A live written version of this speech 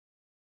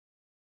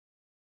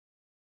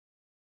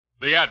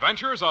The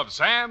Adventures of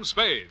Sam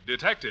Spade,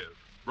 Detective.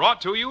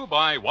 Brought to you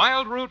by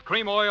Wild Root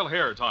Cream Oil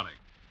Hair Tonic,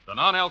 the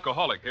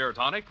non-alcoholic hair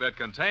tonic that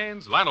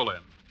contains lanolin.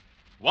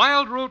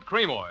 Wild Root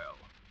Cream Oil.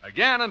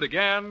 Again and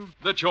again,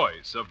 the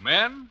choice of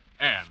men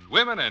and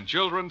women and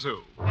children,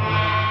 too.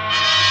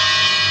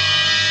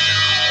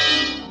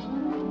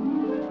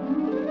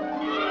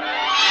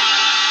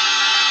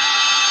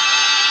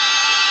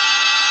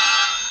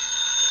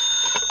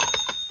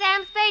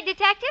 Sam Spade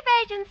Detective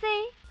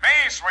Agency.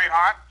 Me,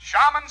 sweetheart.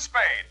 Shaman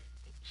Spade.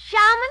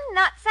 Shaman,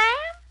 not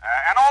Sam?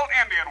 An old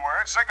Indian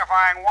word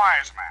signifying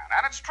wise man.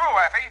 And it's true,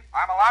 Effie.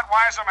 I'm a lot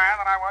wiser man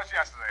than I was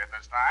yesterday at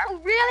this time.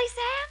 Oh, really,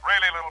 Sam?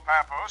 Really, little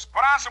papoose.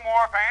 Put on some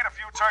war paint, a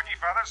few turkey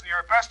feathers, and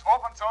your best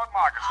open-toed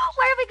moccasins.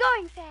 Where are we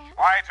going, Sam?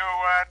 Why, to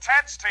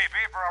Ted's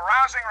teepee for a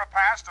rousing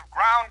repast of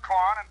ground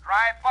corn and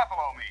dried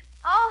buffalo meat.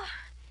 Oh,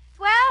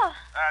 well.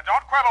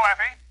 Don't quibble,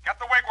 Effie. Get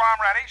the wigwam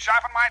ready,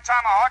 sharpen my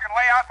tomahawk, and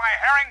lay out my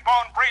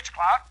herringbone breech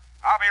clout.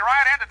 I'll be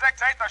right in to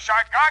dictate the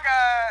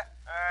Shargaga,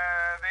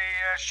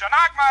 the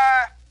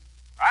Shanagma,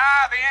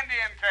 the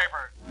Indian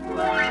caper.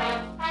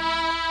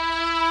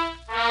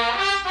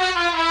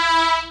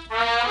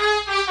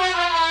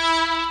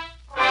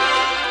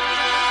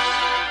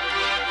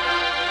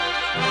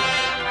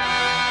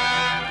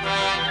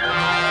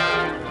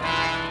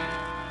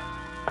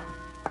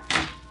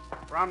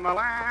 From the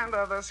land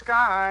of the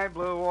sky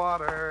blue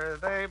water,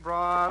 they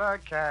brought a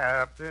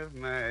captive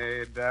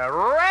maid,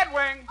 Red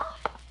Wing.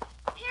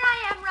 Here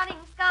I am running,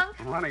 Skunk.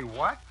 Running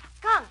what?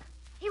 Skunk.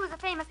 He was a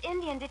famous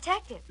Indian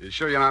detective. You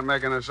sure you're not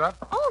making this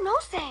up? Oh, no,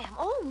 Sam.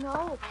 Oh,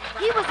 no.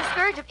 He was the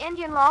scourge of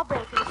Indian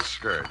lawbreakers. The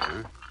scourge,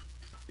 huh?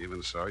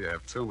 Even so, you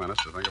have 2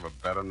 minutes to think of a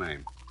better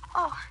name.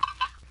 Oh.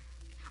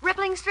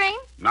 Rippling stream?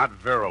 Not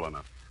virile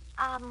enough.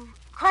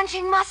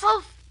 Crunching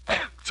muscles?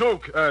 Too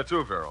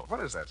virile. What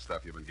is that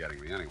stuff you've been getting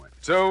me anyway?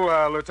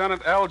 To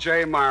Lieutenant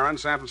L.J. Myron,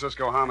 San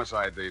Francisco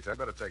Homicide Detail.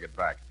 Better take it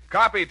back.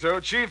 Copy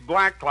to Chief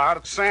Black Cloud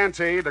at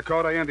Santee,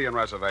 Dakota Indian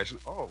Reservation.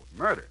 Oh,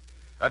 murder.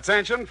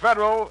 Attention,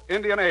 federal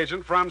Indian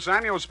agent from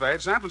Samuel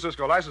Spade, San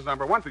Francisco, license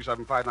number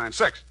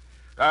 137596.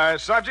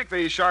 Subject,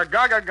 the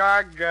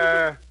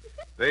Shargagagag,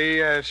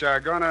 the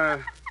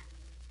Shargona,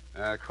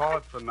 call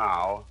it for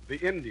now, the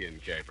Indian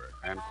caper,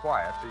 and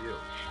quiet to you.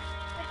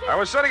 I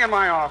was sitting in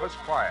my office,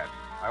 quiet.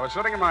 I was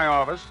sitting in my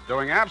office,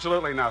 doing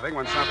absolutely nothing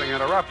when something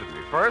interrupted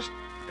me. First,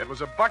 it was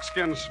a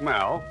buckskin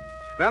smell,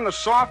 then the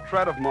soft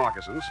tread of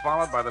moccasins,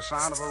 followed by the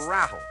sound of a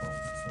rattle.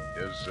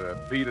 His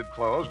beaded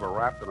clothes were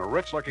wrapped in a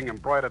rich-looking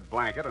embroidered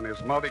blanket, and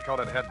his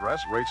multicolored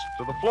headdress reached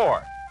to the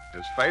floor.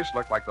 His face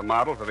looked like the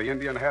model for the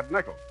Indian head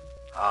nickel.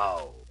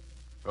 How?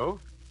 Who?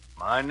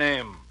 My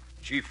name,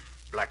 Chief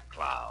Black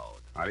Cloud.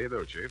 How do you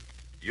do, Chief?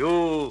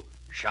 You,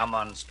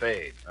 Shaman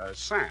Spade.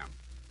 Sam.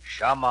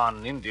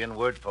 Shaman, Indian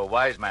word for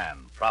wise man,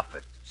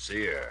 prophet,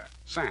 seer.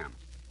 Sam.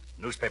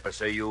 Newspapers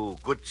say you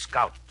good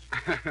scout.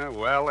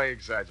 Well, they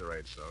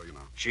exaggerate so, you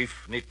know.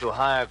 Chief need to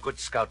hire good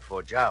scout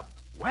for job.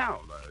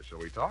 Well, shall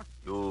we talk?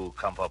 You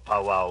come for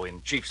powwow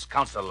in Chief's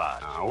council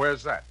lodge.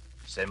 Where's that?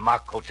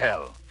 Semak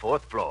Hotel,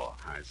 4th floor.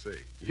 I see.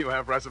 You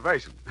have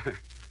reservation.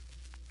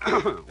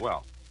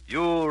 Well.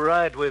 You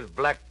ride with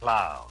Black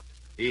Cloud.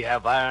 He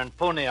have iron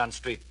pony on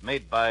street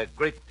made by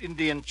great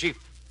Indian chief,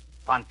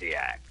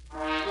 Pontiac.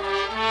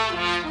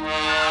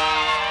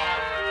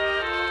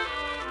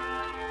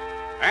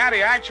 And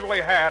he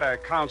actually had a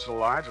council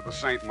lodge at the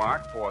St.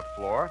 Mark, 4th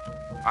floor.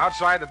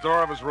 Outside the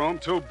door of his room,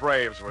 2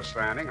 braves were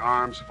standing,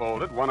 arms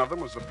folded. One of them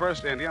was the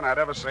first Indian I'd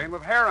ever seen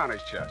with hair on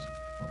his chest.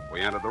 We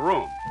entered the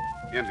room.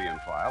 Indian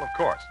file, of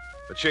course.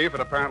 The chief had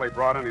apparently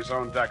brought in his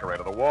own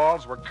decorator. The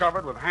walls were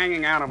covered with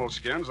hanging animal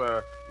skins.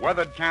 A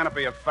weathered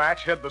canopy of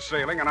thatch hid the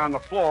ceiling, and on the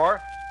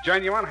floor,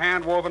 genuine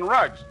hand-woven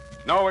rugs.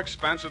 No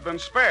expense had been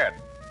spared.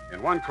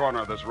 In one corner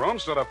of this room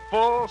stood a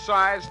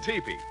full-size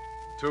teepee.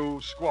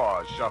 2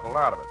 squaws shuffled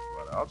out of it.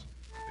 What else?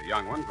 The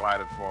young one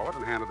glided forward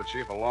and handed the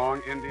chief a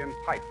long Indian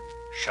pipe.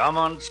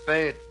 Shaman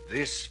Spade,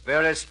 this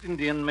fairest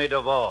Indian maid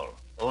of all.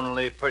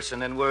 Only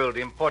person in world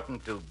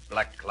important to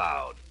Black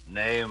Cloud.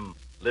 Name,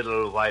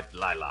 Little White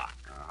Lilac.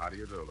 How do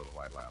you do, Little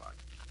White Lilac?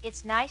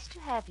 It's nice to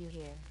have you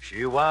here.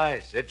 She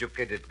wise,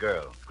 educated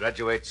girl.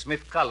 Graduate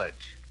Smith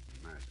College.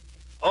 Imagine.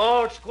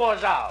 All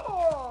squaws out.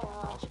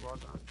 All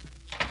squaws on.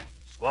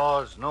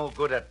 Squaws no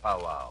good at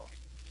powwow.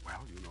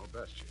 Well, you know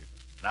best, Chief.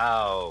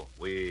 Now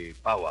we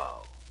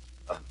powwow.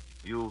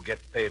 You get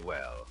paid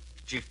well.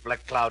 Chief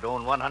Black Cloud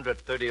own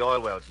 130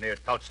 oil wells near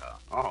Tulsa.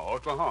 Oh,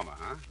 Oklahoma,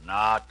 huh?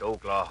 Not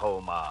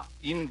Oklahoma.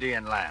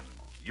 Indian land.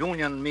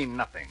 Union mean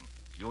nothing.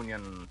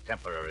 Union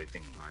temporary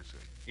thing. I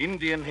see.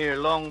 Indian here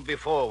long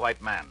before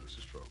white man. This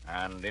is true.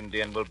 And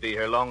Indian will be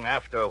here long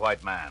after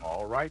white man.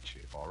 All right,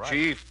 Chief, all right.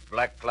 Chief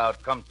Black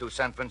Cloud come to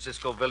San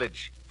Francisco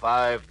Village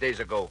 5 days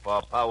ago for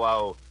a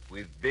powwow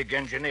with big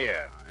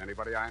engineer.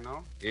 Anybody I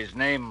know? His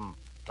name,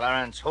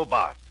 Clarence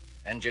Hobart.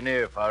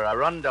 Engineer for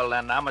Arundel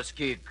and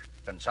Amaskig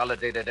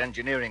Consolidated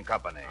Engineering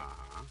Company.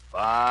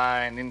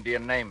 Fine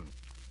Indian name.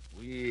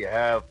 We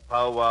have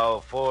powwow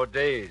 4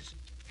 days.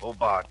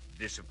 Hobart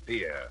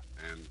disappear.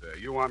 And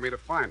you want me to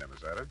find him,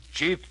 is that it?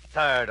 Chief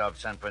tired of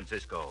San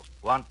Francisco.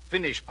 Want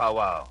finish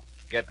powwow.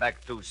 Get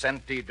back to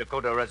Santee,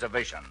 Dakota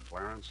Reservation.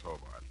 Clarence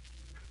Hobart.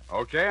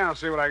 Okay, I'll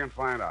see what I can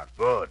find out.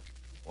 Good.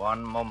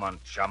 One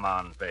moment,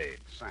 Shaman Spade.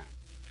 Sam,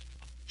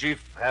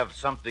 Chief have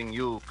something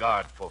you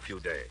guard for a few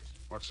days.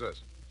 what's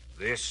this?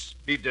 This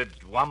beaded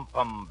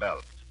wampum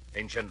belt,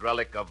 ancient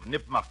relic of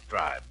Nipmuc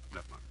tribe.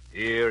 Nipmuc.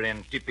 Here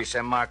in Tipi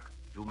Semak,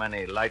 too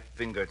many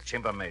light-fingered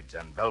chambermaids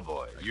and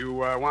bellboys. You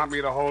want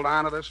me to hold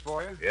on to this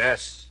for you?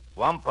 Yes,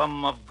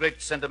 wampum of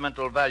great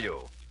sentimental value,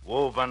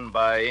 woven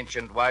by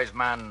ancient wise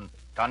man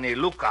Tani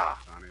Luka.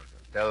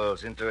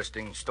 Tells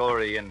interesting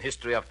story in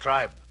history of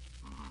tribe.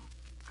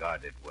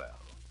 Guard it well.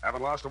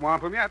 Haven't lost a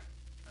wampum yet.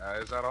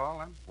 Is that all,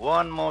 then?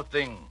 One more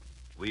thing.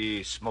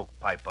 We smoke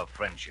pipe of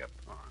friendship.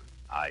 All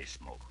right. I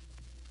smoke.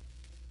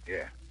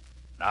 Here.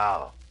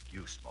 Now,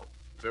 you smoke.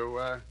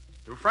 To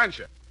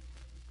friendship.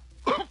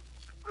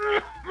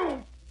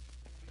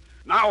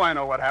 Now I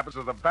know what happens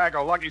if the bag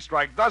of Lucky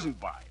Strike doesn't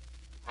bite.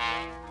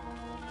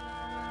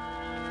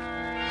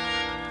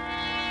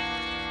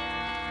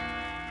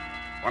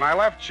 When I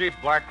left Chief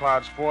Black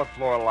Cloud's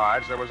fourth-floor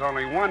lodge, there was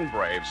only one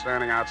brave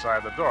standing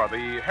outside the door.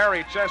 The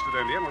hairy-chested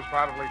Indian was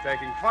probably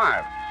taking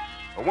 5.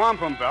 The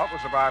wampum belt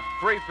was about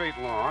 3 feet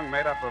long,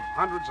 made up of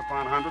hundreds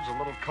upon hundreds of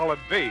little colored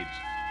beads.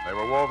 They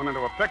were woven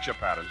into a picture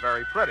pattern,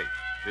 very pretty.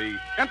 The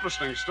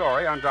interesting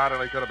story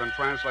undoubtedly could have been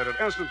translated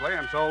instantly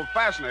and told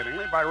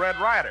fascinatingly by Red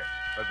Ryder,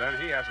 but then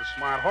he has a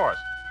smart horse.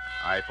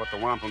 I put the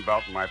wampum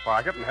belt in my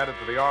pocket and headed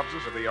for the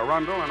offices of the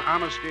Arundel and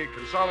Amaskid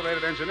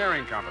Consolidated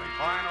Engineering Company.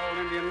 Fine old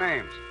Indian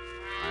names.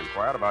 I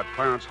inquired about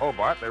Clarence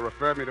Hobart. They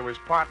referred me to his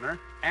partner,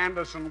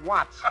 Anderson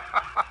Watts.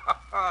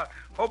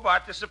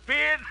 Hobart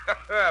disappeared?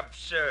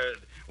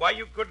 Absurd. Why,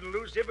 you couldn't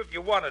lose him if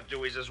you wanted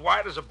to. He's as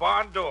wide as a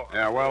barn door.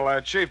 Yeah, well,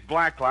 Chief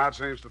Black Cloud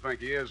seems to think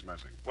he is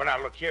missing. Well,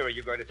 now, look here. Are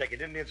you going to take an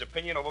Indian's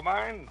opinion over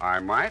mine? I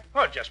might.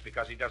 Well, just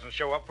because he doesn't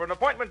show up for an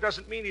appointment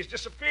doesn't mean he's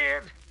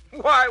disappeared.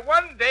 Why,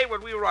 one day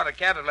when we were on a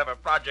cantilever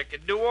project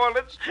in New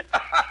Orleans...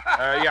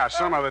 Yeah,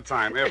 some other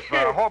time. If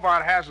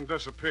Hobart hasn't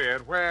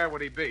disappeared, where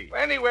would he be?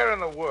 Anywhere in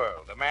the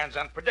world. The man's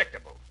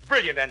unpredictable.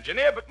 Brilliant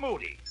engineer, but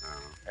moody. Oh.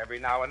 Every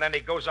now and then he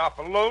goes off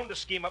alone to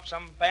scheme up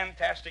some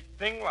fantastic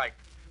thing like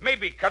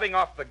maybe cutting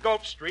off the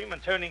Gulf Stream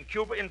and turning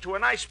Cuba into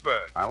an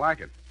iceberg. I like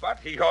it. But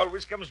he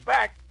always comes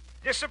back.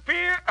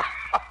 Disappear?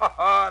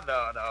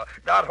 No,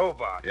 not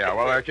Hobart. Yeah,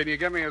 well, can you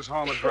give me his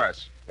home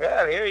address?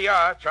 Well, here you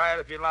are. Try it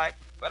if you like.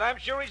 But I'm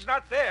sure he's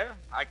not there.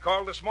 I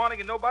called this morning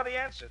and nobody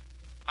answered.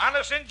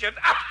 Honest Injun.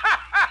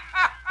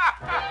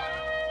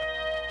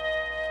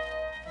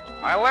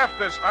 I left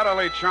this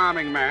utterly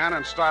charming man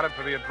and started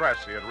for the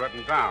address he had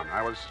written down.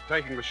 I was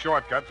taking the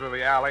shortcut through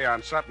the alley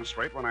on Sutton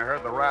Street when I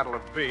heard the rattle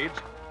of beads,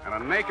 and a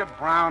naked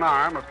brown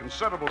arm of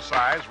considerable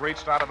size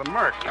reached out of the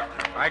murk.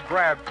 I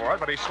grabbed for it,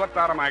 but he slipped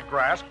out of my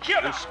grasp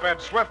and sped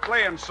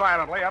swiftly and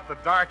silently up the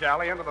dark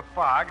alley into the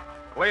fog,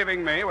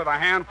 leaving me with a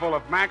handful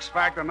of Max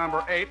Factor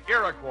number 8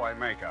 Iroquois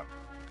makeup.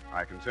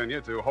 I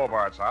continued to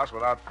Hobart's house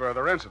without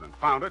further incident.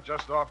 Found it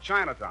just off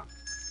Chinatown.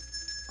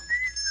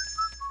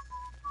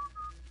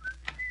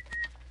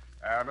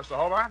 Mr.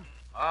 Hobart?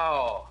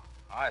 Oh,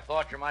 I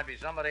thought you might be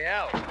somebody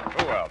else.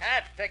 Who else?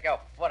 Take a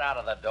foot out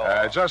of the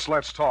door. Just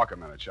let's talk a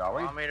minute, shall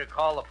we? Want me to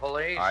call the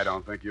police? I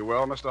don't think you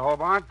will, Mr.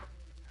 Hobart.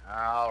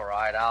 All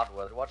right, out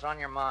with it. What's on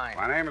your mind?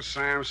 My name is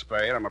Sam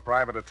Spade. I'm a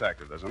private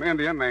detective. There's an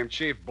Indian named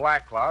Chief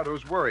Black Cloud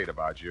who's worried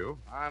about you.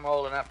 I'm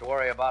old enough to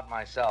worry about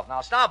myself.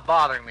 Now, stop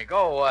bothering me.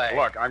 Go away.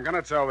 Look, I'm going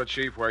to tell the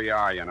chief where you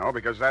are, you know,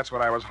 because that's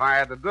what I was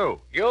hired to do.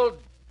 You'll...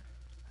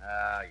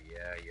 yeah,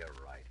 you're right.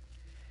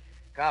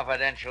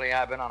 Confidentially,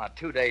 I've been on a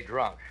 2-day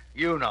drunk.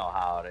 You know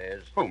how it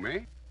is. Who,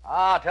 me?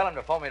 Tell him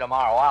to phone me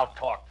tomorrow. I'll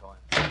talk to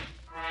him.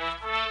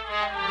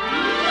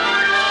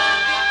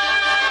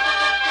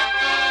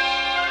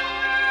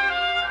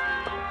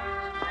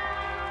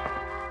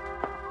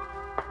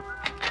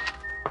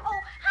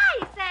 Oh,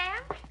 hi,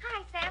 Sam.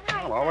 Hi, Sam.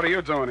 Hi. Well, what are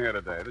you doing here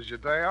today? This is your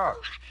day off.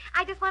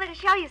 I just wanted to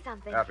show you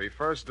something. Effie,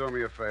 first do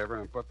me a favor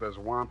and put this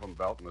wampum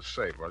belt in the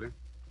safe, will you?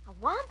 A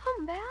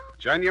wampum belt?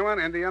 Genuine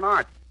Indian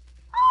art.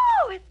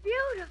 Oh, it's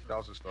beautiful.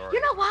 Tells the story.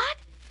 You know what?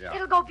 Yeah.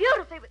 It'll go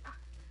beautifully with...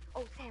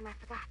 Oh, Sam, I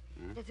forgot.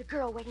 There's a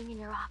girl waiting in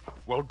your office.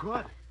 Well,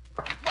 good.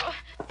 Well,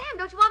 Sam,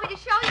 don't you want me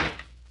to show you?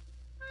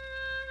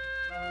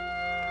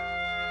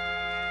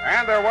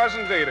 And there was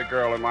indeed a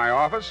girl in my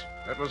office.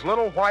 It was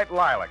Little White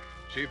Lilac,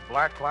 Chief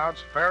Black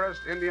Cloud's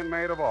fairest Indian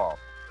maid of all.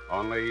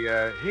 Only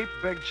a heap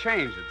big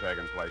change had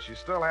taken place. She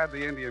still had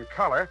the Indian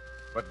color,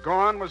 but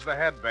gone was the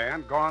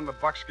headband, gone the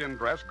buckskin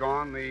dress,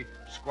 gone the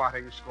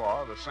squatting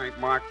squaw of the St.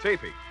 Mark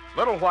teepee.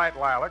 Little White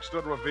Lilac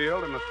stood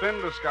revealed in the thin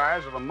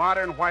disguise of a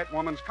modern white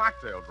woman's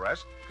cocktail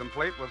dress,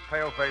 complete with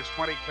pale-faced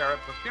 20-carat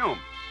perfume.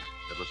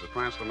 It was a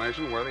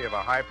transformation worthy of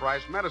a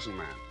high-priced medicine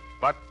man.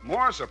 But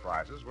more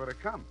surprises were to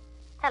come.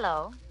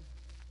 Hello.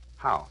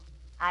 How?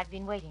 I've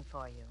been waiting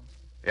for you.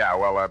 Yeah,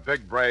 well, a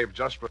big brave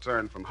just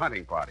returned from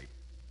hunting party.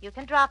 You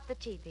can drop the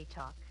teepee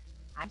talk.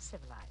 I'm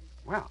civilized.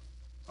 Well,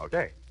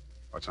 okay.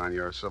 What's on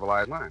your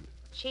civilized mind?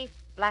 Chief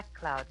Black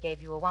Cloud gave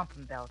you a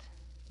wampum belt.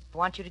 I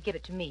want you to give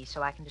it to me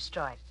so I can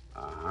destroy it.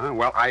 Uh-huh.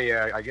 Well,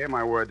 I gave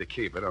my word to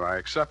keep it, and I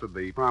accepted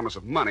the promise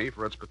of money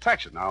for its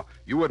protection. Now,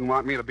 you wouldn't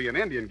want me to be an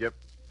Indian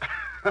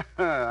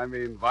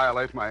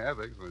violate my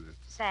ethics, would you?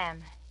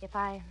 Sam, if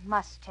I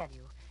must tell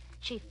you,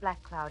 Chief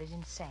Black Cloud is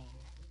insane.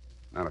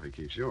 Not if he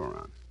keeps you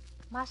around.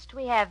 Must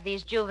we have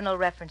these juvenile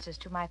references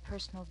to my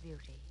personal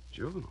beauty?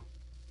 Juvenile?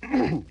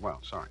 Well,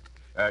 sorry.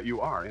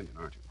 You are Indian,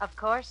 aren't you? Of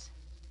course.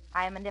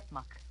 I am a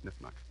Nipmuc.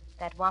 Nipmuc.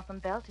 That wampum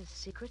belt is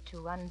secret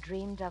to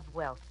undreamed of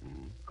wealth,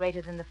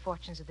 greater than the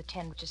fortunes of the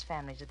 10 richest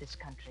families of this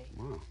country.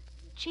 Wow.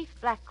 Chief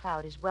Black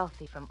Cloud is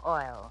wealthy from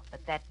oil,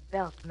 but that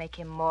belt make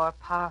him more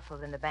powerful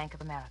than the Bank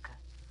of America.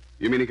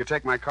 You mean he could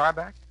take my car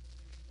back?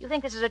 You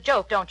think this is a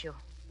joke, don't you?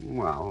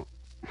 Well,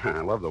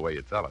 I love the way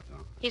you tell it,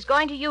 though. He's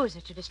going to use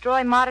it to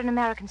destroy modern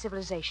American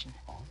civilization.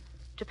 Oh?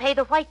 To pay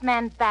the white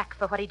man back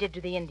for what he did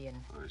to the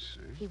Indian. I see.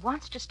 He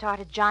wants to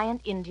start a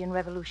giant Indian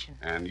revolution.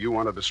 And you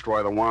want to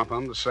destroy the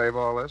wampum to save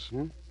all this,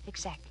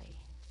 Exactly.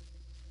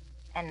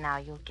 And now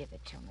you'll give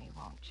it to me,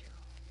 won't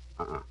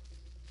you? Uh-uh.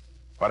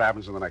 What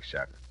happens in the next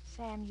chapter?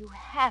 Sam, you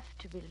have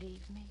to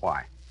believe me.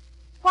 Why?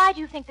 Why do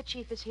you think the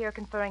chief is here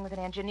conferring with an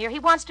engineer? He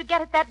wants to get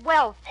at that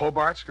wealth.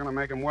 Hobart's going to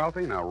make him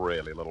wealthy? Now,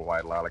 really, little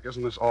white lilac,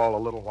 isn't this all a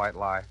little white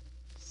lie?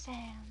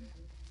 Sam,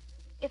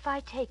 if I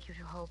take you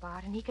to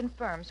Hobart and he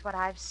confirms what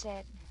I've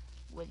said,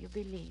 will you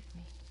believe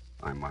me?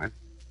 I might.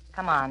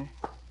 Come on.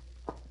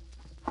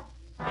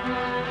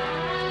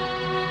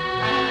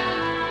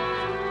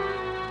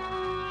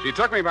 She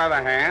took me by the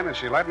hand, and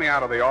she led me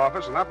out of the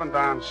office and up and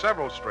down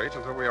several streets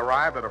until we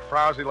arrived at a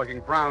frowsy-looking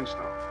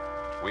brownstone.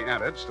 We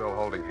entered, still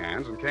holding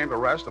hands, and came to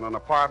rest in an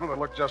apartment that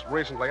looked just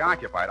recently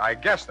occupied. I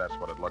guess that's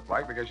what it looked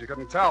like because you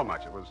couldn't tell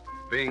much. It was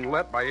being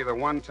lit by either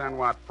one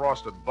 10-watt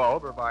frosted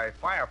bulb or by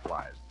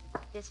fireflies.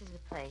 This is the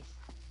place.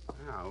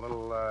 Yeah, a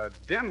little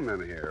dim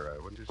in here,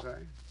 wouldn't you say?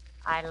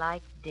 I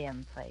like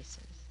dim places.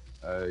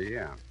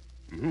 Yeah.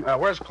 Mm-hmm.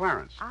 Where's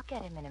Clarence? I'll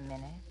get him in a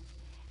minute.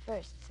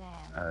 First,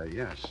 Sam.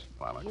 Yes,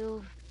 Lilac.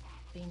 You've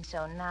been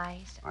so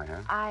nice. I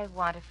have? I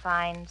want to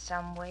find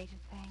some way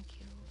to thank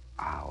you.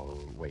 I'll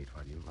wait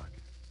while you look.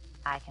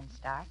 I can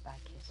start by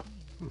kissing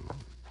you.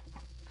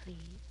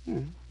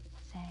 Please,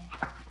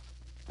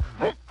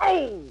 Sam.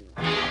 Oh!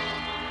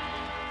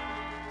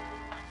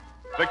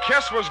 The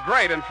kiss was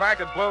great. In fact,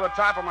 it blew the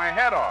top of my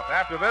head off.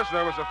 After this,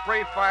 there was a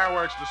free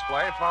fireworks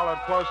display, followed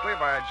closely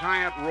by a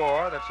giant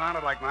roar that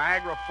sounded like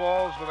Niagara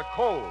Falls with a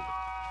cold.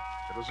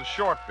 It was a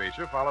short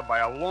feature, followed by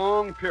a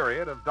long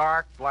period of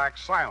dark, black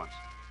silence.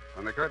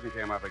 When the curtain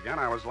came up again,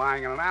 I was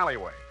lying in an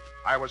alleyway.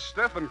 I was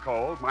stiff and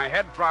cold, my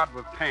head throbbed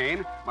with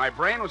pain, my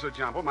brain was a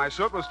jumble, my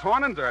suit was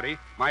torn and dirty,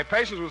 my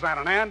patience was at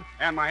an end,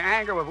 and my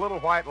anger with little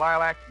white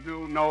lilac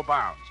knew no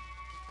bounds.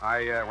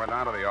 I went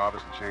down to the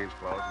office and changed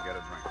clothes and get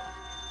a drink.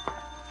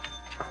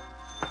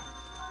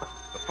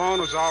 The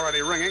phone was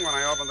already ringing when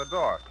I opened the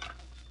door.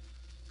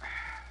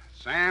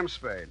 Sam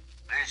Spade.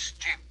 This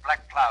Chief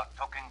Black Cloud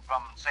talking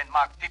from St.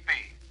 Mark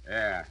Tipi.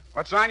 Yeah.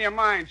 What's on your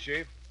mind,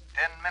 Chief?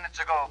 10 minutes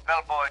ago,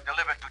 bellboy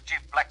delivered to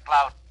Chief Black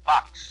Cloud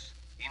box.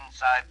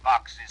 Inside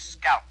box is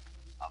scalp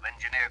of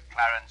Engineer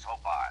Clarence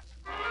Hobart.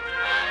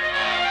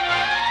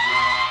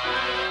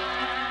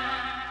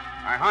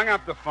 I hung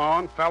up the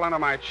phone, fell into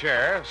my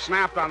chair,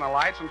 snapped on the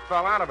lights, and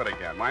fell out of it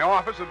again. My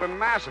office had been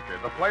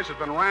massacred. The place had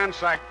been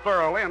ransacked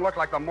thoroughly and looked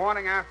like the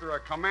morning after a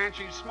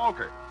Comanche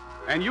smoker.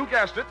 And you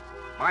guessed it,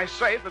 my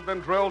safe had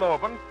been drilled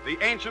open. The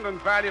ancient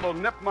and valuable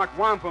Nipmuc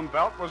wampum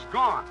belt was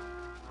gone.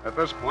 At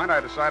this point, I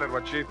decided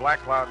what Chief Black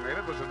Cloud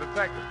needed was a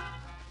detective.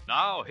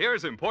 Now,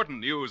 here's important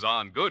news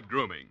on good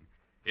grooming.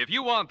 If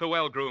you want the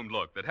well-groomed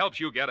look that helps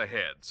you get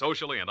ahead,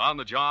 socially and on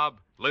the job,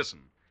 listen.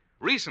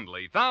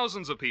 Recently,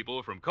 thousands of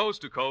people from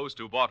coast to coast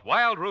who bought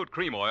Wild Root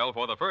Cream Oil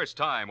for the first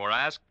time were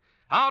asked,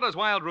 how does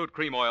Wild Root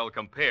Cream Oil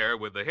compare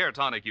with the hair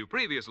tonic you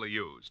previously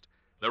used?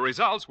 The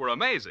results were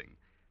amazing.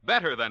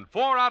 Better than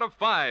 4 out of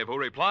 5 who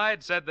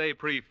replied said they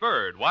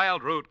preferred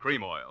Wild Root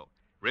Cream Oil.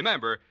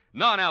 Remember,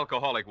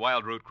 non-alcoholic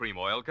Wild Root Cream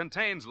Oil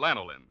contains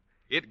lanolin.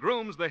 It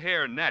grooms the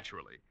hair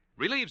naturally,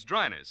 relieves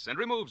dryness, and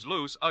removes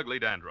loose, ugly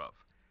dandruff.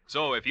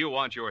 So if you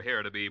want your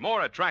hair to be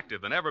more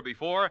attractive than ever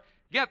before,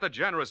 get the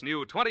generous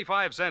new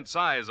 25-cent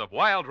size of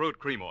Wild Root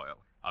Cream Oil,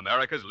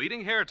 America's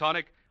leading hair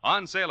tonic,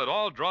 on sale at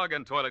all drug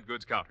and toilet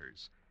goods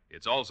counters.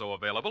 It's also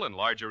available in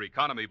larger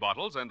economy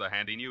bottles and the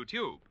handy new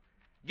tube.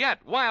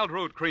 Get Wild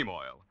Root Cream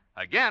Oil.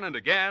 Again and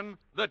again,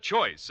 the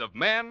choice of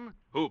men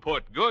who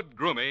put good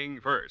grooming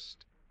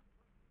first.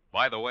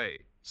 By the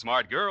way,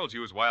 smart girls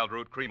use Wild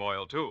Root Cream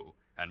Oil, too.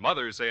 And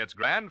mothers say it's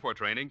grand for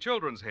training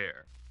children's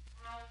hair.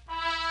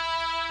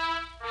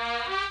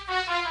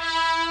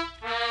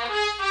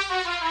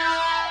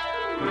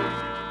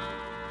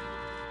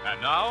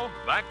 And now,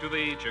 back to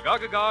the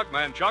Chagagagog,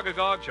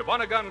 Manchagagog,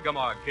 Chabanagun,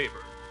 Gamog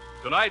caper.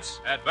 Tonight's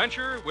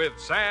adventure with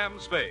Sam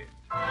Spade.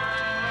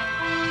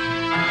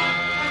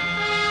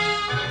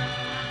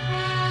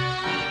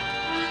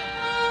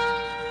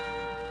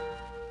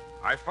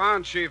 I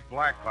found Chief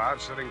Black Cloud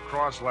sitting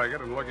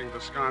cross-legged and looking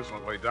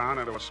disconsolately down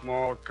into a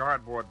small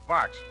cardboard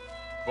box.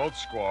 Both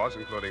squaws,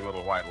 including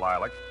Little White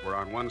Lilac, were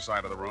on one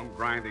side of the room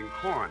grinding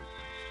corn.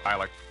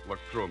 Lilac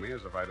looked through me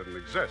as if I didn't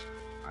exist.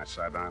 I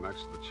sat down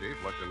next to the chief,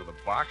 looked into the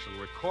box, and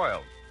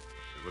recoiled.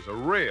 It was a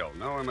real,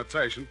 no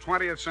imitation,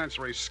 20th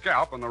century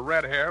scalp, and the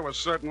red hair was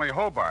certainly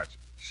Hobart's.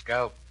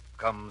 Scalp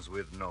comes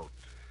with note.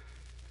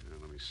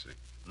 Let me see.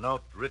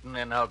 Note written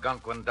in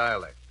Algonquin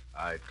dialect.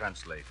 I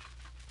translate.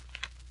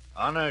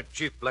 Honor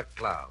Chief Black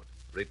Cloud.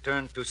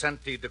 Return to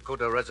Santee,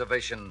 Dakota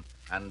Reservation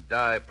and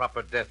die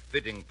proper death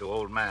fitting to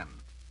old man.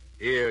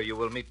 Here you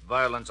will meet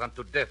violence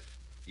unto death,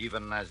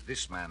 even as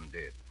this man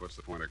did. Puts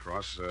the point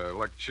across.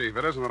 Look, Chief,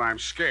 it isn't that I'm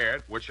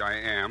scared, which I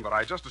am, but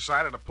I just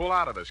decided to pull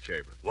out of this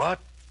caper. What?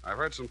 I've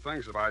heard some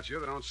things about you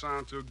that don't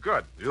sound too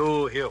good.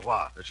 You hear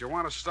what? That you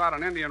want to start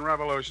an Indian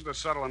revolution to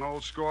settle an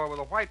old score with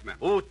the white men.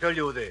 Who tell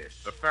you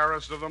this? The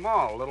fairest of them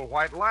all, Little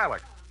White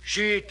Lilac.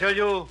 She tell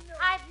you?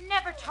 I've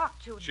never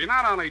talked to him. She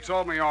not only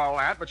told me all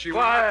that, but she...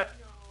 Quiet!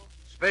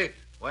 Spade,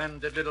 when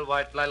did Little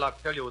White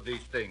Lilac tell you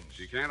these things?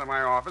 She came to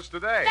my office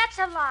today. That's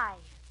a lie.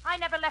 I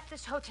never left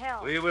this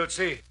hotel. We will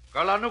see.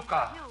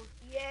 Kalanuka.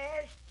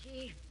 Yes,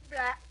 Chief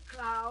Black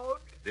Cloud.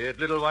 Did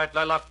Little White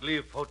Lilac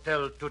leave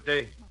hotel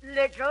today?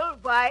 Little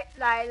White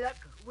Lilac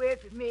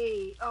with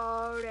me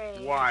all day.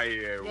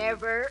 Why,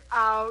 Never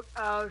out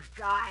of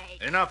sight.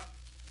 Enough.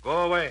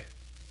 Go away.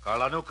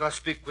 Kalanuka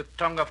speak with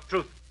tongue of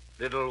truth.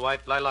 Little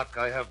White Lilac,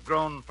 I have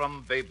grown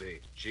from baby.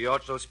 She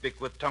also speak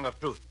with tongue of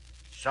truth.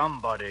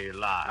 Somebody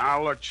lie.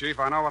 Now, look, Chief,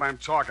 I know what I'm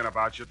talking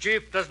about.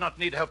 Chief does not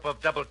need help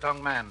of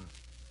double-tongued man.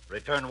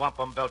 Return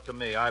wampum belt to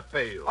me. I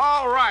pay you.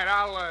 All right,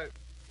 I'll,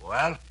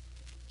 Well?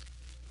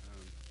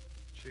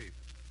 Chief.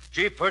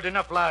 Chief, heard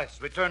enough lies.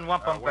 Return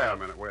wampum Wait belt.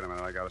 a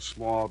minute. I got a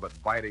small but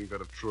biting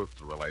bit of truth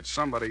to relate.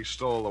 Somebody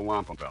stole the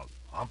wampum belt.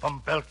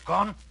 Wampum belt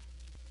gone?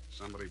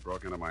 Somebody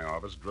broke into my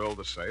office, drilled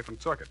the safe, and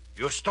took it.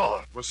 You stole.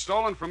 It was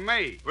stolen from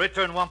me.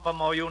 Return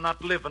wampum or you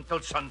not live until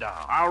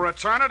sundown. I'll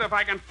return it if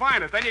I can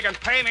find it. Then you can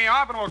pay me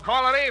off and we'll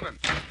call it even.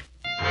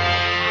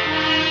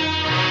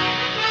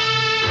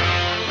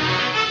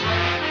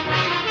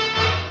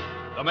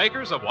 The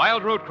makers of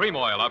Wild Root Cream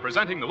Oil are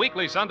presenting the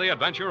weekly Sunday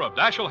adventure of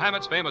Dashiell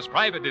Hammett's famous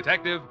private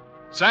detective,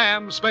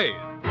 Sam Spade.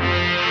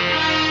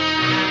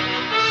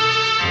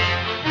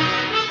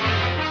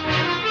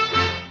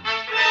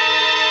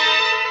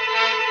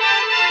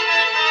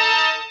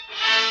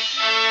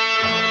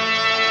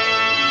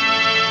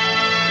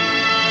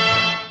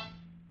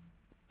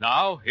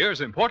 Now,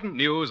 here's important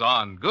news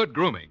on good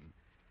grooming.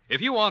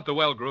 If you want the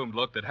well-groomed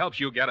look that helps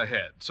you get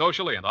ahead,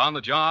 socially and on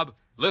the job,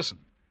 listen.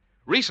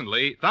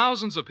 Recently,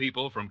 thousands of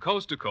people from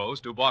coast to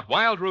coast who bought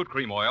Wild Root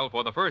Cream Oil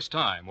for the first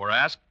time were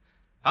asked,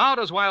 how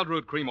does Wild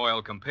Root Cream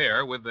Oil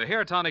compare with the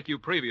hair tonic you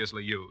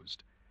previously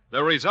used?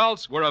 The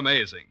results were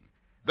amazing.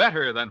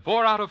 Better than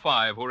 4 out of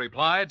 5 who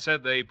replied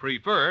said they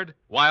preferred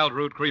Wild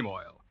Root Cream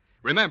Oil.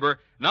 Remember,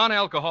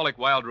 non-alcoholic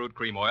Wild Root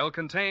Cream Oil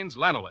contains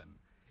lanolin.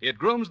 It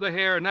grooms the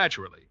hair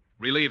naturally,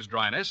 relieves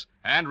dryness,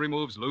 and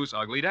removes loose,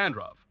 ugly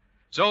dandruff.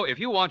 So if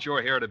you want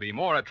your hair to be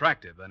more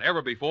attractive than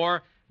ever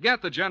before,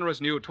 get the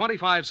generous new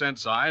 25-cent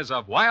size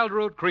of Wild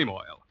Root Cream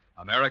Oil,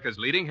 America's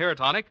leading hair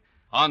tonic,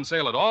 on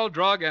sale at all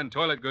drug and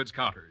toilet goods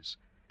counters.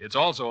 It's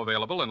also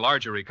available in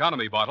larger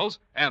economy bottles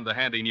and the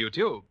handy new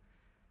tube.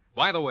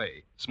 By the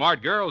way,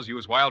 smart girls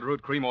use Wild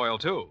Root Cream Oil,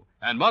 too,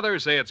 and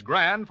mothers say it's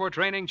grand for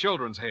training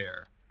children's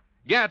hair.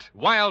 Get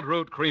Wild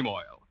Root Cream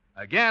Oil.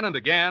 Again and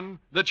again,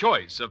 the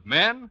choice of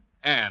men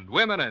and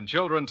women and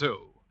children,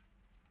 too.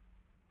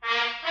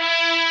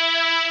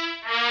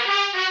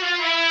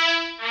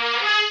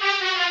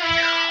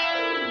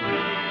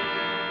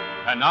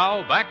 And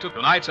now, back to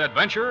tonight's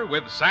adventure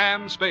with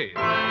Sam Spade.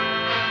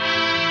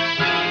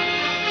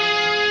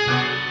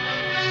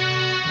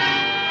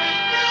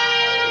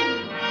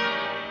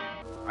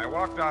 I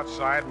walked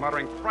outside,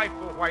 muttering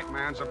frightful white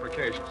man's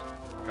imprecations.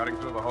 Cutting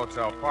through the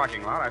hotel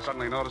parking lot, I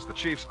suddenly noticed the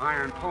chief's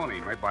iron pony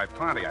made by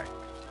Pontiac.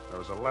 There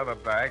was a leather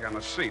bag on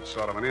the seat,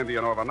 sort of an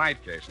Indian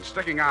overnight case, and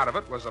sticking out of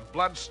it was a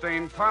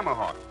blood-stained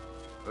tomahawk.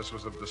 This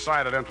was of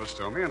decided interest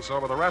to me, and so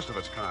were the rest of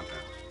its contents.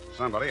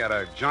 Somebody had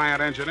a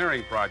giant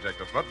engineering project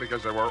afoot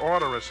because there were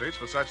order receipts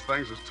for such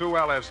things as 2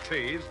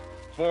 LSTs,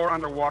 4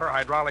 underwater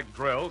hydraulic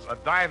drills, a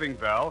diving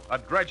bell, a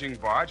dredging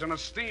barge, and a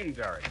steam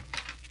derrick.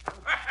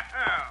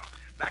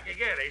 Back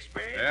again, eh,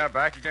 Spade? Yeah,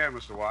 back again,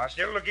 Mr. Wash.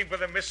 Still looking for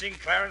the missing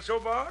Clarence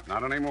Hobart?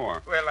 Not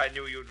anymore. Well, I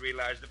knew you'd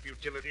realize the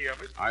futility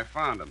of it. I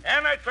found him.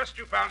 And I trust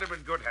you found him in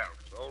good health.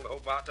 Old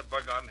Hobart's a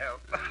bug on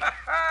health.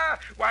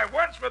 Why,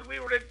 once when we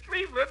were in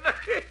Cleveland...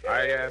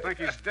 I think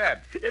he's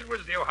dead. It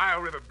was the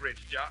Ohio River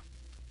Bridge, John.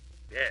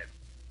 Dead.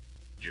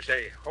 Did you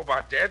say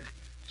Hobart dead?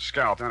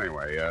 Scalped,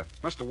 anyway.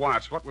 Mr.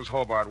 Watts, what was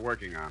Hobart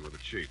working on with the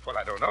chief? Well,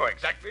 I don't know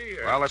exactly.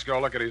 Well, let's go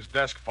look at his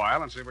desk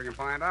file and see if we can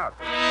find out.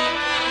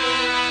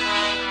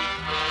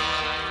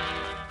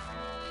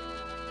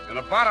 In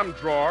the bottom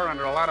drawer,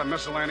 under a lot of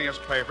miscellaneous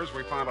papers,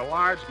 we found a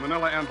large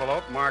manila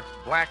envelope marked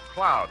Black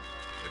Cloud.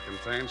 It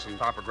contained some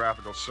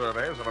topographical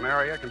surveys of an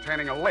area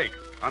containing a lake.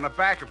 On the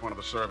back of one of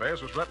the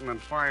surveys was written in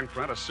fine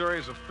print a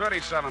series of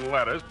 37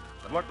 letters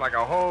It looked like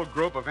a whole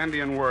group of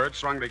Indian words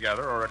strung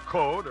together, or a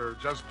code, or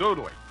just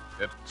doodling.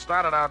 It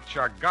started out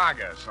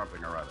Chagaga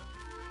something or other.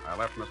 I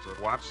left Mr.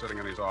 Watts sitting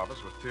in his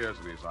office with tears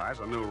in his eyes,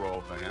 a new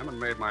role for him, and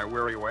made my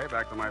weary way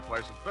back to my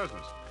place of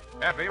business.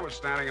 Effie was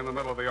standing in the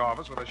middle of the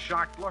office with a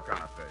shocked look on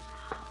her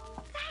face.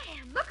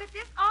 Sam, look at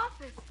this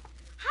office.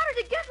 How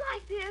did it get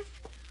like this?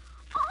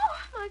 Oh,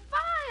 my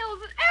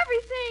files and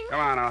everything. Come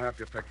on, I'll help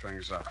you pick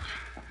things up.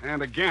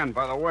 And again,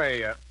 by the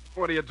way,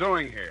 what are you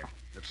doing here?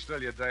 It's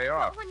still your day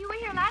off. When you were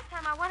here last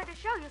time, I wanted to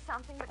show you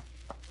something, but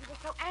you were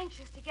so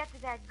anxious to get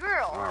to that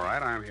girl. All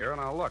right, I'm here,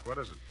 and I'll look. What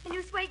is it? A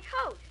new suede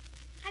coat.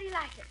 How do you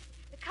like it?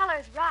 The color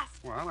is rust.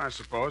 Well, I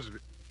suppose...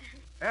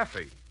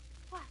 Effie.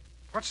 What?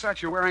 What's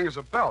that you're wearing as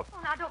a belt?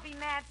 Oh, now, don't be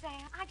mad, Sam.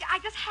 I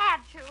just had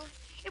to.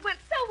 It went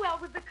so well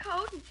with the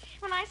coat, and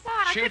when I saw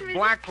it, I Chief couldn't...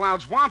 Black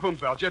Cloud's wampum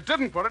belt. You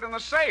didn't put it in the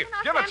safe.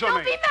 Oh, now, Give Sam, it to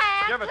don't me. be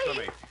mad, Give it please.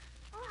 to me.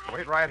 All right.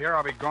 Wait right here.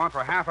 I'll be gone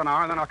for half an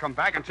hour, and then I'll come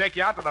back and take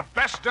you out to the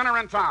best dinner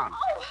in town.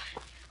 Oh,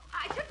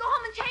 I should go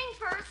home and change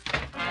first.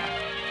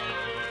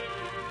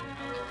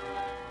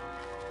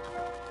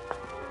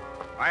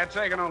 I had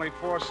taken only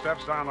 4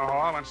 steps down the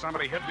hall when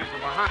somebody hit me from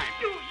behind.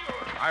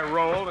 I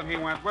rolled, and he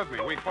went with me.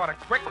 We fought a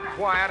quick,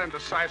 quiet, and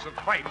decisive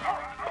fight.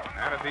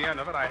 And at the end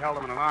of it, I held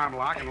him in an arm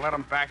lock and led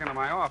him back into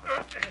my office.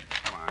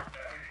 Come on.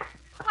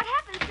 What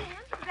happened, Sam?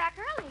 You're back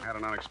early. I had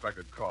an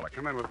unexpected caller.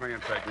 Come in with me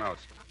and take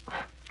notes.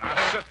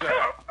 Now, sit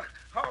there.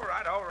 All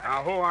right, all right.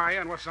 Now, who are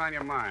you and what's on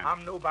your mind?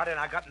 I'm nobody, and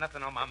I got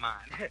nothing on my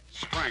mind.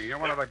 Spring, you're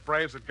one of the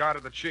braves that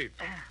guarded the chief.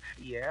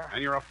 Yeah?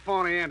 And you're a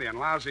phony Indian,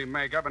 lousy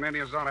makeup, and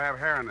Indians don't have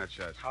hair in their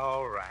chest.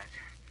 All right.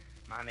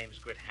 My name's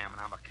Grit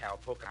Hammond. I'm a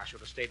cowpoke, and I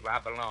should have stayed where I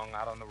belong,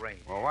 out on the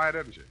range. Well, why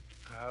didn't you?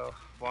 Oh,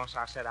 once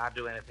I said I'd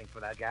do anything for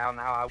that gal.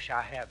 Now I wish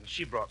I hadn't.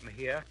 She brought me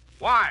here.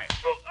 Why?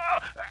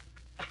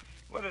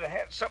 Well, it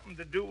had something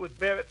to do with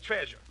buried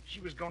treasure. She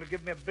was going to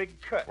give me a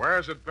big cut. Where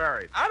is it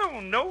buried? I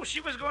don't know.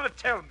 She was going to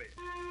tell me.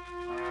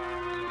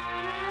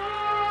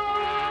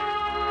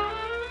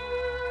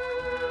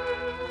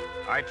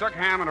 I took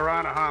Hammond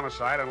around a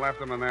homicide and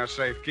left him in their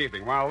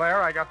safekeeping. While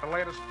there, I got the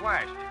latest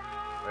flash.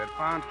 They had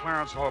found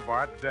Clarence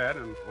Hobart dead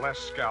and Les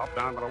scalped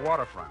down by the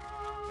waterfront.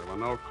 There were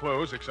no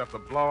clues except a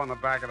blow on the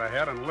back of the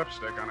head and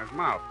lipstick on his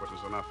mouth, which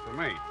was enough for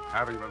me,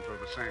 having been through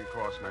the same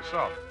course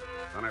myself.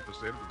 Then I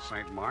proceeded to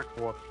St. Mark,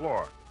 4th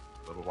floor.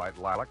 Little white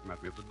lilac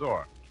met me at the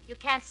door. You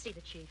can't see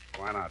the chief.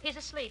 Why not? He's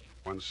asleep.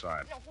 One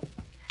side.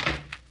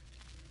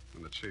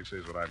 When the chief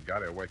sees what I've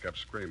got, he'll wake up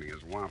screaming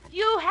his wampum.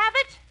 You have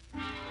it?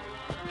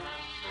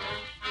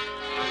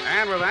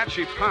 And with that,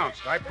 she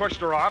pounced. I pushed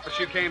her off, but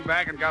she came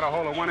back and got a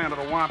hold of one end of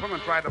the wampum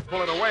and tried to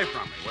pull it away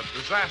from me, with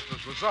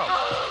disastrous results.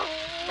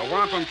 The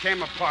wampum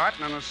came apart,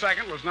 and in a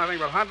second was nothing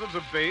but hundreds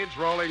of beads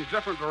rolling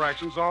different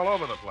directions all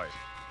over the place.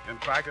 In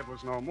fact, it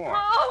was no more.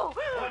 Oh!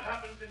 What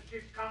happens in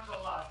Chief's council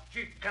lodge?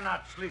 Chief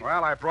cannot sleep.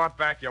 Well, I brought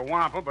back your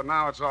wampum, but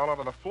now it's all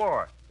over the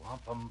floor.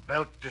 Wampum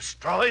belt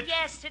destroyed?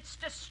 Yes, it's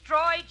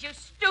destroyed, you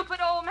stupid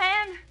old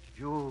man.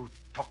 You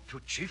talk to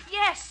Chief?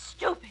 Yes,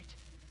 stupid.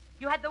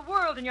 You had the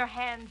world in your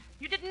hand.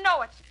 You didn't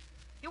know it.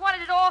 You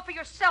wanted it all for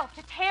yourself,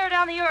 to tear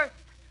down the earth.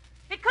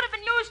 It could have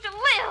been used to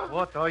live.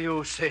 What are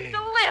you saying?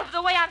 To live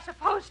the way I'm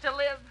supposed to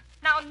live.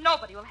 Now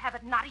nobody will have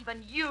it, not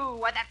even you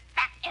or that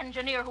fat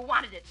engineer who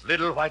wanted it.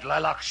 Little white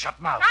lilac, shut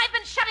mouth. I've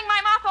been shutting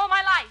my mouth all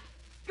my life.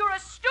 You're a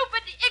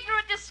stupid,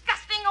 ignorant,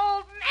 disgusting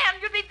old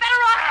man. You'd be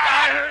better off...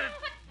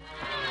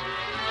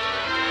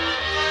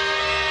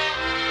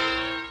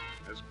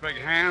 His big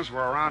hands were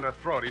around her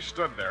throat. He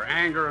stood there,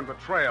 anger and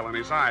betrayal in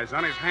his eyes.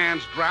 Then his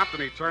hands dropped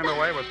and he turned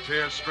away with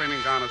tears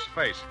streaming down his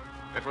face.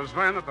 It was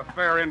then that the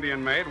fair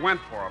Indian maid went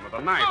for him with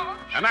a knife.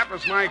 And that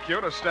was my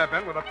cue to step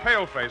in with a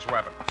pale-face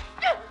weapon.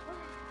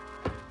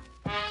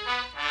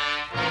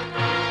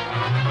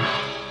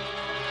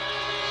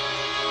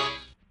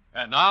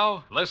 And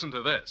now, listen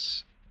to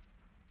this.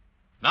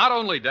 Not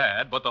only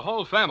Dad, but the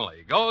whole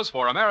family goes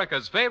for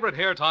America's favorite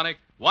hair tonic,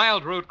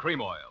 Wild Root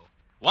Cream Oil.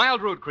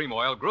 Wild Root Cream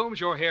Oil grooms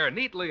your hair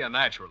neatly and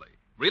naturally,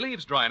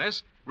 relieves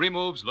dryness,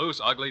 removes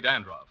loose, ugly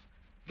dandruff.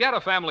 Get a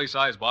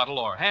family-size bottle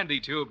or handy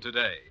tube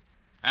today.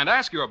 And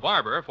ask your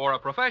barber for a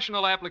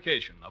professional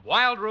application of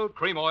Wild Root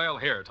Cream Oil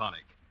Hair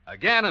Tonic.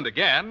 Again and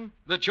again,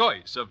 the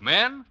choice of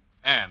men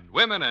and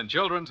women and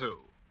children, too.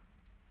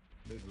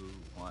 Little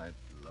white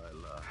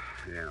lilac.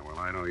 Yeah, well,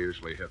 I don't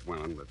usually hit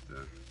women, but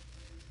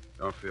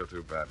don't feel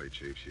too badly,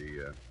 Chief. She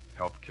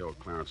helped kill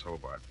Clarence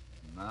Hobart.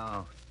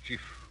 Now,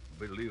 Chief,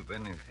 believe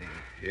anything.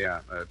 Yeah,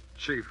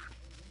 Chief,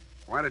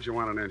 why did you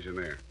want an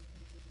engineer?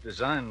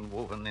 Design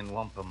woven in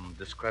wampum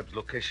describes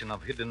location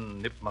of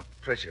hidden Nipmuc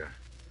treasure.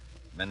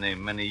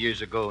 Many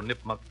years ago,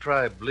 Nipmuc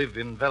tribe live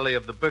in Valley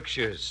of the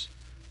Berkshires.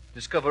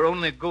 Discover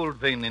only gold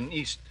vein in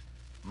east.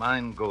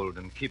 Mine gold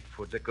and keep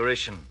for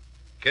decoration.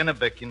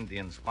 Kennebec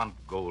Indians want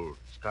gold.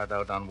 Start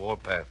out on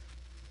warpath.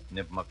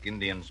 Nipmuc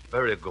Indians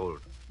bury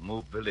gold.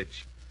 Move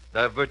village.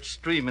 Divert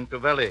stream into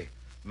valley.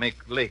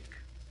 Make lake.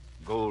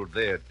 Gold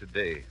there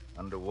today,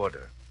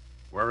 underwater.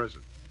 Where is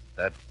it?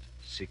 That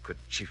secret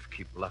Chief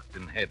keep locked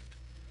in head.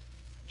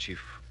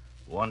 Chief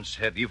once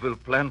had evil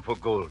plan for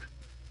gold.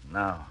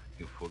 Now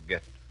you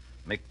forget.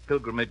 make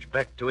pilgrimage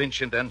back to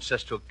ancient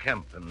ancestral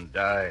camp and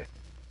die.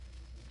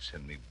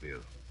 Send me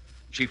bill.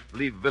 Chief,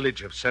 leave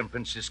village of San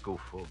Francisco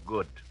for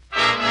good.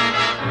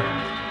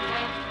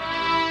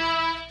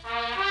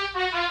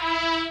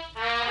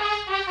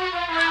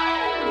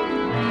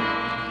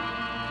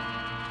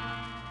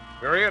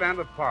 Period. End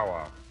of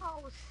powwow.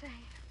 Oh, Sam,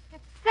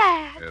 it's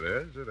sad. It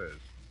is.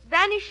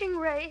 Vanishing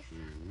race.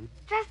 Mm-hmm.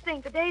 Just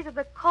think, the days of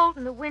the Colt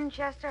and the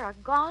Winchester are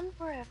gone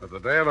forever. But the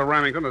day of the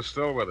Remington is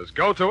still with us.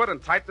 Go to it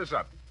and type this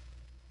up.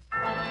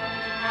 Well,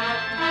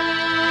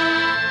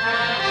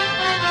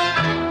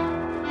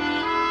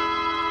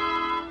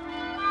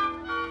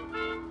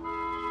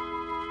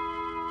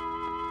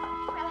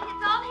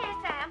 it's all here,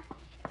 Sam.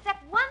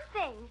 Except one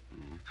thing.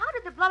 How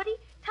did the bloody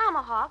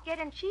tomahawk get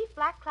in Chief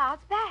Black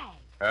Cloud's bag?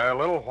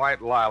 Little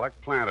White Lilac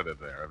planted it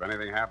there. If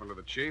anything happened to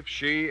the chief,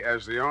 she,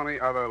 as the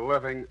only other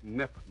living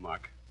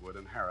nipmuck, would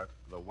inherit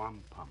the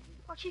wampum.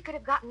 Well, she could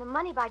have gotten the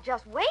money by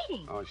just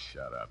waiting. Oh,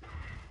 shut up.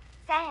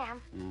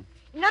 Sam, you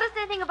notice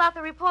anything about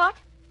the report?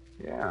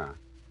 Yeah.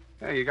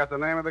 Hey, you got the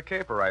name of the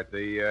caper right.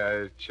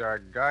 The,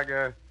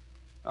 Chargaga...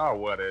 Oh,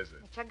 what is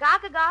it?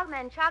 Chagagagog,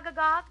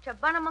 Manchagagog,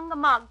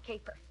 Chabunamungamog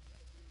caper.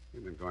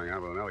 You've been going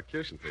out with an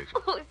elocution teacher.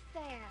 Oh,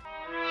 Sam.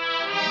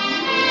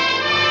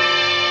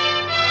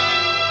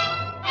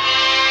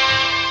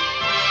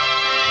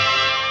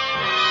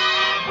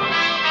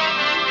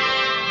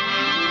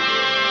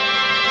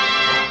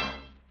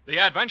 The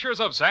Adventures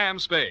of Sam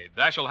Spade,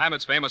 Dashiell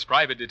Hammett's famous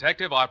private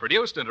detective, are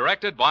produced and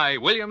directed by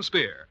William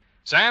Spear.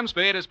 Sam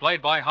Spade is played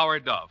by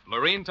Howard Duff.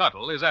 Lorene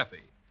Tuttle is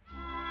Effie.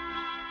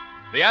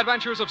 The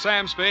Adventures of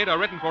Sam Spade are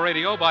written for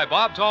radio by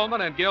Bob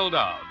Tallman and Gil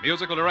Dowd.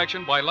 Musical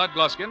direction by Lud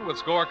Gluskin, with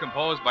score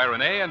composed by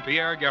Renee and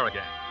Pierre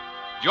Garrigan.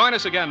 Join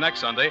us again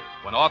next Sunday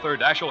when author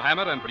Dashiell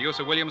Hammett and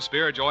producer William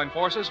Spear join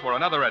forces for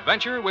another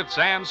adventure with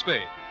Sam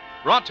Spade.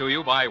 Brought to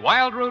you by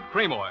Wild Root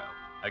Cream Oil.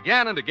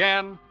 Again and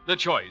again, the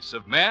choice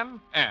of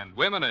men and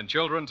women and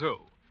children, too.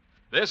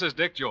 This is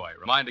Dick Joy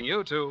reminding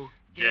you to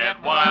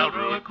get Wild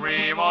Root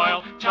Cream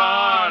Oil,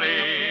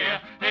 Charlie.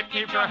 It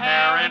keeps your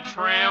hair in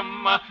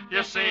trim.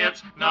 You see,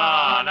 it's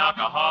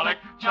non-alcoholic,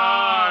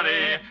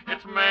 Charlie.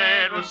 It's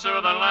made with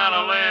soothing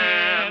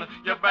lanolin.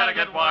 You better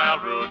get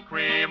Wild Root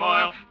Cream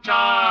Oil,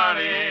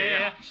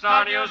 Charlie.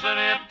 Start using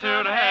it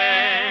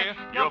today.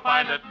 You'll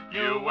find that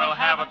you will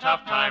have a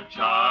tough time,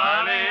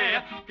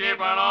 Charlie.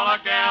 Keeping all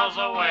the gals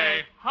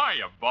away.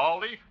 Hiya,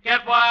 Baldy.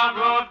 Get Wild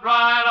Root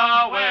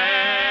right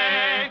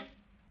away.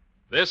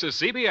 This is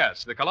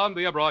CBS, the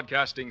Columbia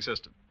Broadcasting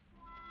System.